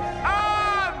I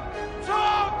am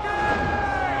talking!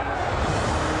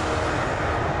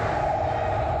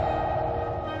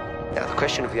 Now, the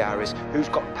question of the hour is, who's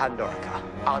got Pandorica?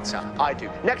 Answer, I do.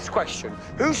 Next question,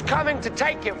 who's coming to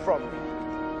take it from me?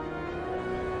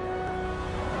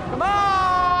 Come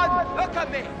on! Look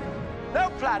at me! No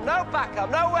plan, no backup,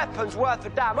 no weapons worth a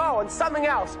damn. Oh, and something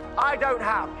else I don't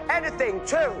have. Anything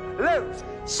to lose.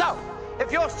 So,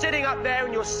 if you're sitting up there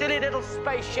in your silly little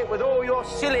spaceship with all your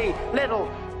silly little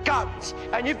guns,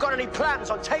 and you've got any plans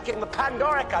on taking the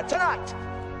Pandorica tonight,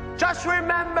 just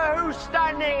remember who's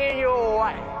standing in your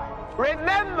way.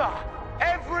 Remember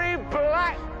every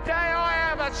black day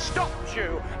I ever stopped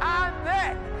you, and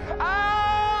then,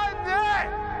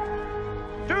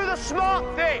 do the smart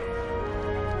thing.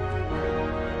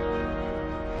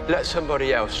 Let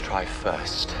somebody else try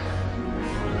first.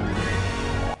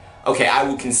 Okay, I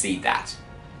will concede that.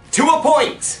 To a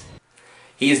point!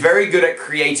 He is very good at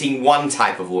creating one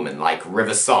type of woman, like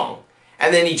River Song,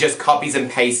 and then he just copies and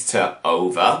pastes her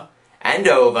over, and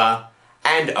over,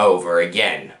 and over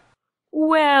again.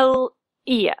 Well,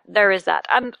 yeah, there is that.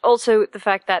 And also the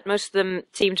fact that most of them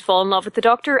seem to fall in love with the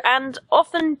Doctor and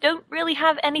often don't really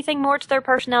have anything more to their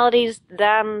personalities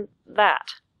than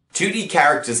that. 2D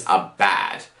characters are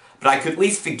bad, but I could at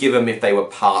least forgive them if they were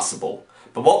passable.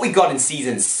 But what we got in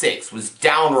Season 6 was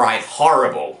downright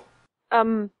horrible.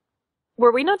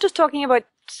 Were we not just talking about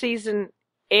Season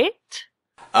 8?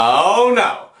 Oh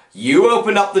no! You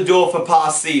opened up the door for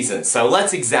past seasons, so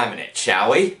let's examine it,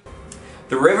 shall we?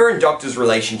 The River and Doctor's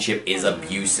relationship is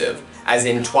abusive, as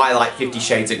in Twilight 50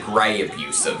 Shades of Grey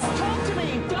abusive. Talk to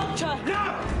me, Doctor!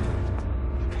 No!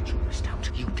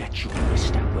 You get your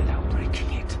wrist out without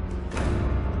breaking it.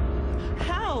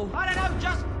 How? I don't know,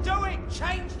 just do it!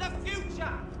 Change the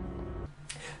future!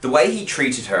 The way he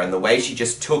treated her and the way she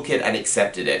just took it and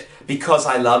accepted it, because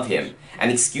I love him,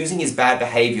 and excusing his bad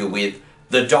behaviour with,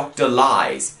 "The Doctor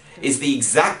lies," is the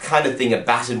exact kind of thing a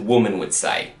battered woman would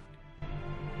say.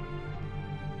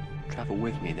 Travel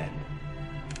with me then.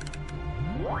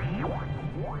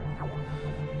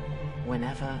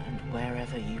 Whenever and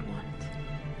wherever you want.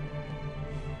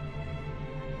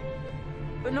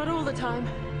 But not all the time.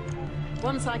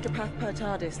 One psychopath per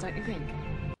TARDIS, don't you think?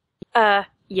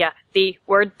 Yeah, the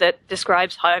word that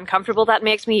describes how uncomfortable that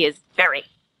makes me is very.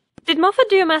 Did Moffat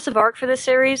do a massive arc for this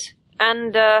series?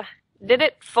 And, did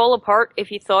it fall apart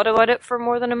if you thought about it for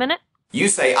more than a minute? You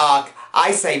say arc,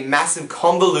 I say massive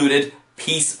convoluted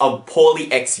piece of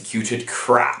poorly executed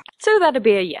crap. So that'd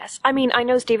be a yes. I mean, I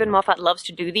know Steven Moffat loves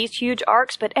to do these huge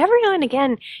arcs, but every now and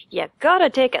again, you gotta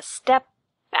take a step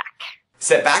back.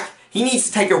 Step back? He needs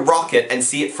to take a rocket and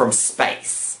see it from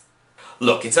space.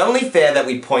 Look, it's only fair that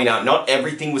we point out not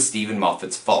everything was Steven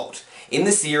Moffat's fault. In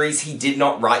the series, he did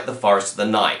not write The Forest of the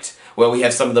Night, where we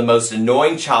have some of the most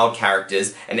annoying child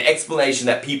characters, an explanation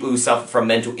that people who suffer from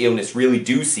mental illness really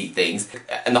do see things,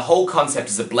 and the whole concept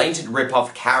is a blatant rip-off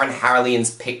of Karen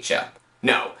Haralian's Picture.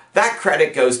 No, that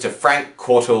credit goes to Frank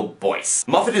Cortel Boyce.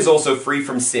 Moffat is also free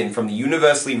from sin from the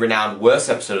universally renowned worst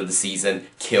episode of the season,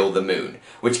 Kill the Moon,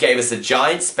 which gave us a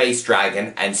giant space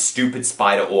dragon and stupid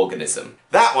spider organism.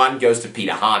 That one goes to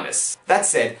Peter Harness. That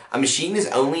said, a machine is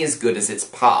only as good as its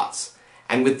parts,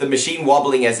 and with the machine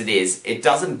wobbling as it is, it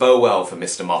doesn't bode well for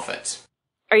Mr. Moffat.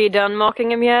 Are you done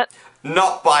mocking him yet?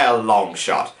 Not by a long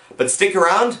shot, but stick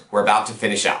around, we're about to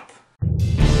finish up.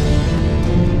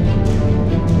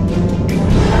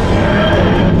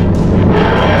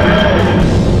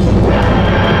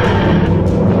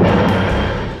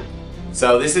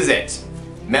 So this is it.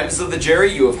 Members of the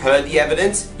jury, you have heard the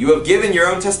evidence, you have given your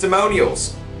own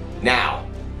testimonials. Now,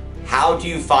 how do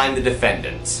you find the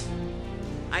defendant?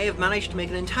 I have managed to make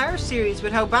an entire series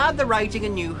with how bad the writing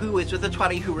in New Who is with the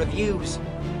 20 Who reviews.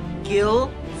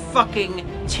 Gil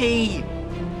fucking T.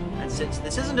 And since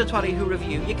this isn't a 20 Who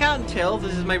review, you can't tell if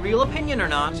this is my real opinion or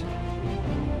not.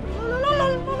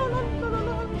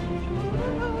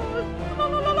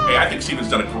 Hey, I think Steven's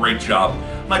done a great job.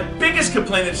 My biggest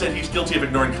complaint is that he's guilty of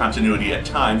ignoring continuity at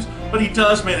times, but he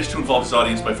does manage to involve his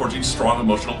audience by forging strong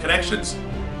emotional connections.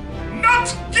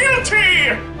 Not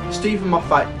guilty! Steven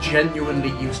Moffat genuinely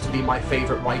used to be my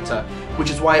favourite writer, which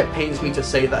is why it pains me to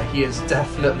say that he has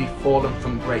definitely fallen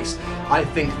from grace. I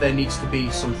think there needs to be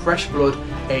some fresh blood,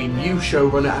 a new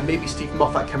showrunner, and maybe Steven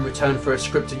Moffat can return for a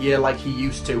script a year like he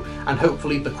used to, and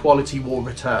hopefully the quality will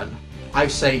return. I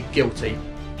say guilty.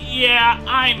 Yeah,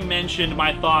 I mentioned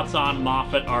my thoughts on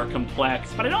Moffat are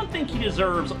complex, but I don't think he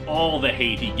deserves all the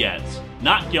hate he gets.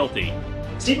 Not guilty.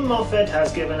 Steven Moffat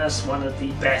has given us one of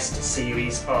the best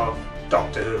series of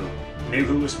Doctor Who. New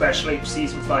Who especially,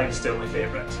 season 5 is still my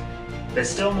favourite. There's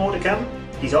still more to come.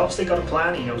 He's obviously got a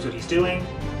plan, he knows what he's doing.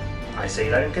 I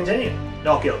say let him continue.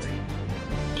 Not guilty.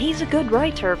 He's a good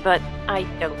writer, but I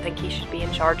don't think he should be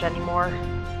in charge anymore.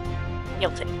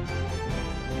 Guilty.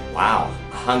 Wow,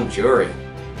 a hung jury.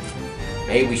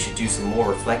 Maybe we should do some more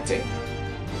reflecting.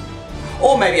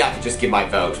 Or maybe I could just give my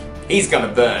vote. He's gonna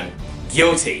burn.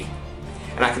 Guilty.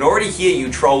 And I can already hear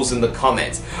you trolls in the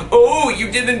comments. Oh,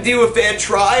 you didn't do a fair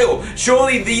trial.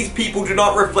 Surely these people do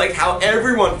not reflect how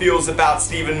everyone feels about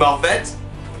Steven Moffat.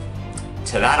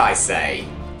 To that I say,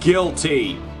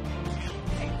 guilty.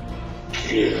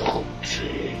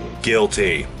 Guilty.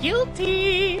 Guilty.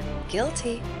 Guilty.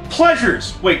 Guilty.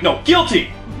 Pleasures! Wait, no,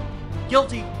 guilty!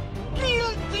 Guilty.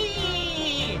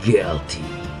 Guilty.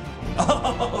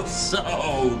 Oh,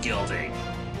 so guilty.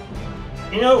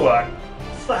 You know what?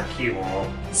 Fuck you all.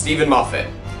 Steven Moffat,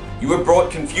 you have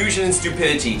brought confusion and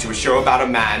stupidity to a show about a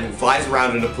man who flies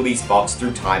around in a police box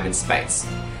through time and space.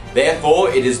 Therefore,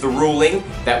 it is the ruling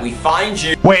that we find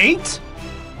you— Wait!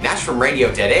 Nash from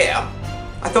Radio Dead Air?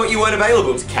 I thought you weren't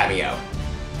available to cameo.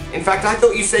 In fact, I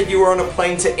thought you said you were on a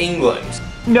plane to England.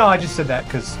 No, I just said that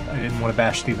because I didn't want to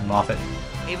bash Steven Moffat.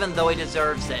 Even though he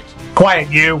deserves it. Quiet,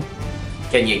 you!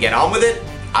 Can you get on with it?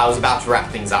 I was about to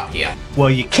wrap things up here. Well,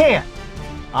 you can't.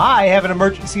 I have an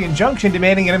emergency injunction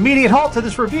demanding an immediate halt to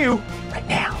this review right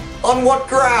now. On what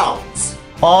grounds?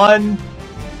 On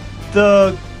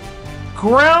the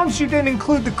grounds you didn't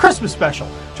include the Christmas special.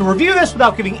 To review this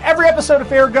without giving every episode a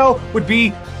fair go would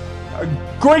be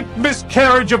a great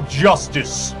miscarriage of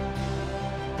justice.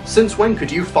 Since when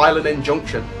could you file an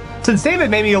injunction? Since David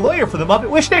made me a lawyer for the Muppet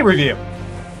Wish Day review.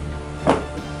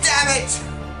 Damn it!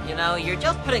 You know, you're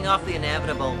just putting off the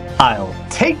inevitable. I'll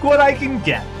take what I can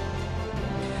get.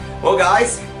 Well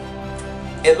guys,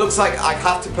 it looks like I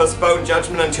have to postpone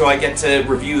judgment until I get to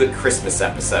review the Christmas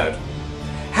episode.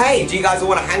 Hey, do you guys all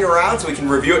want to hang around so we can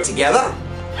review it together?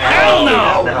 Hell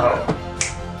no!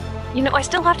 You know, I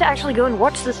still have to actually go and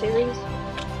watch the series.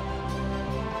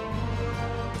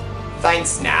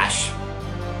 Thanks, Nash.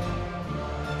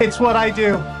 It's what I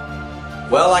do.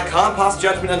 Well, I can't pass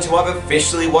judgment until I've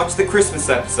officially watched the Christmas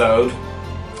episode.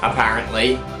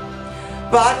 Apparently.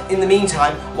 But, in the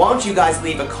meantime, why don't you guys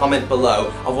leave a comment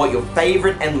below of what your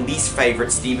favourite and least favourite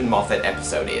Steven Moffat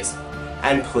episode is.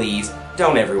 And please,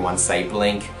 don't everyone say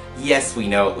Blink. Yes, we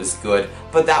know it was good,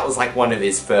 but that was like one of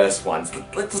his first ones.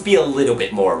 Let's be a little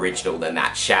bit more original than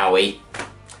that, shall we?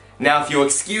 Now, if you'll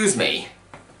excuse me.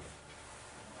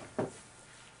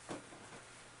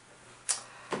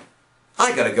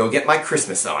 I gotta go get my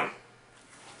Christmas on.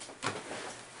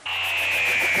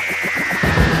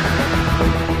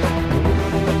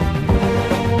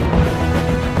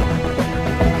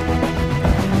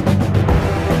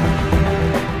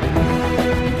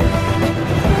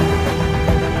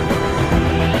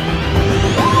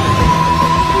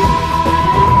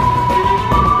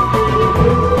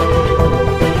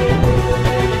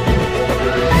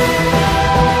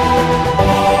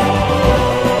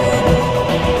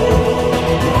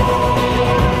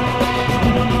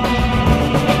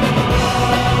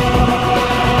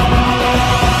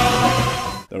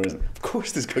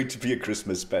 going to be a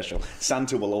Christmas special.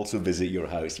 Santa will also visit your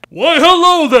house. Why,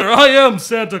 hello there! I am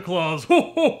Santa Claus.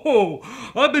 Ho, ho, ho!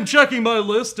 I've been checking my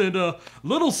list, and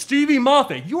little Stevie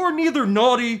Moffat, you are neither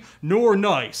naughty nor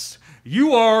nice.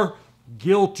 You are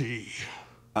guilty.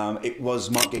 It was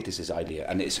Mark Gatiss' idea,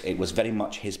 and it was very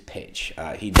much his pitch.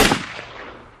 He.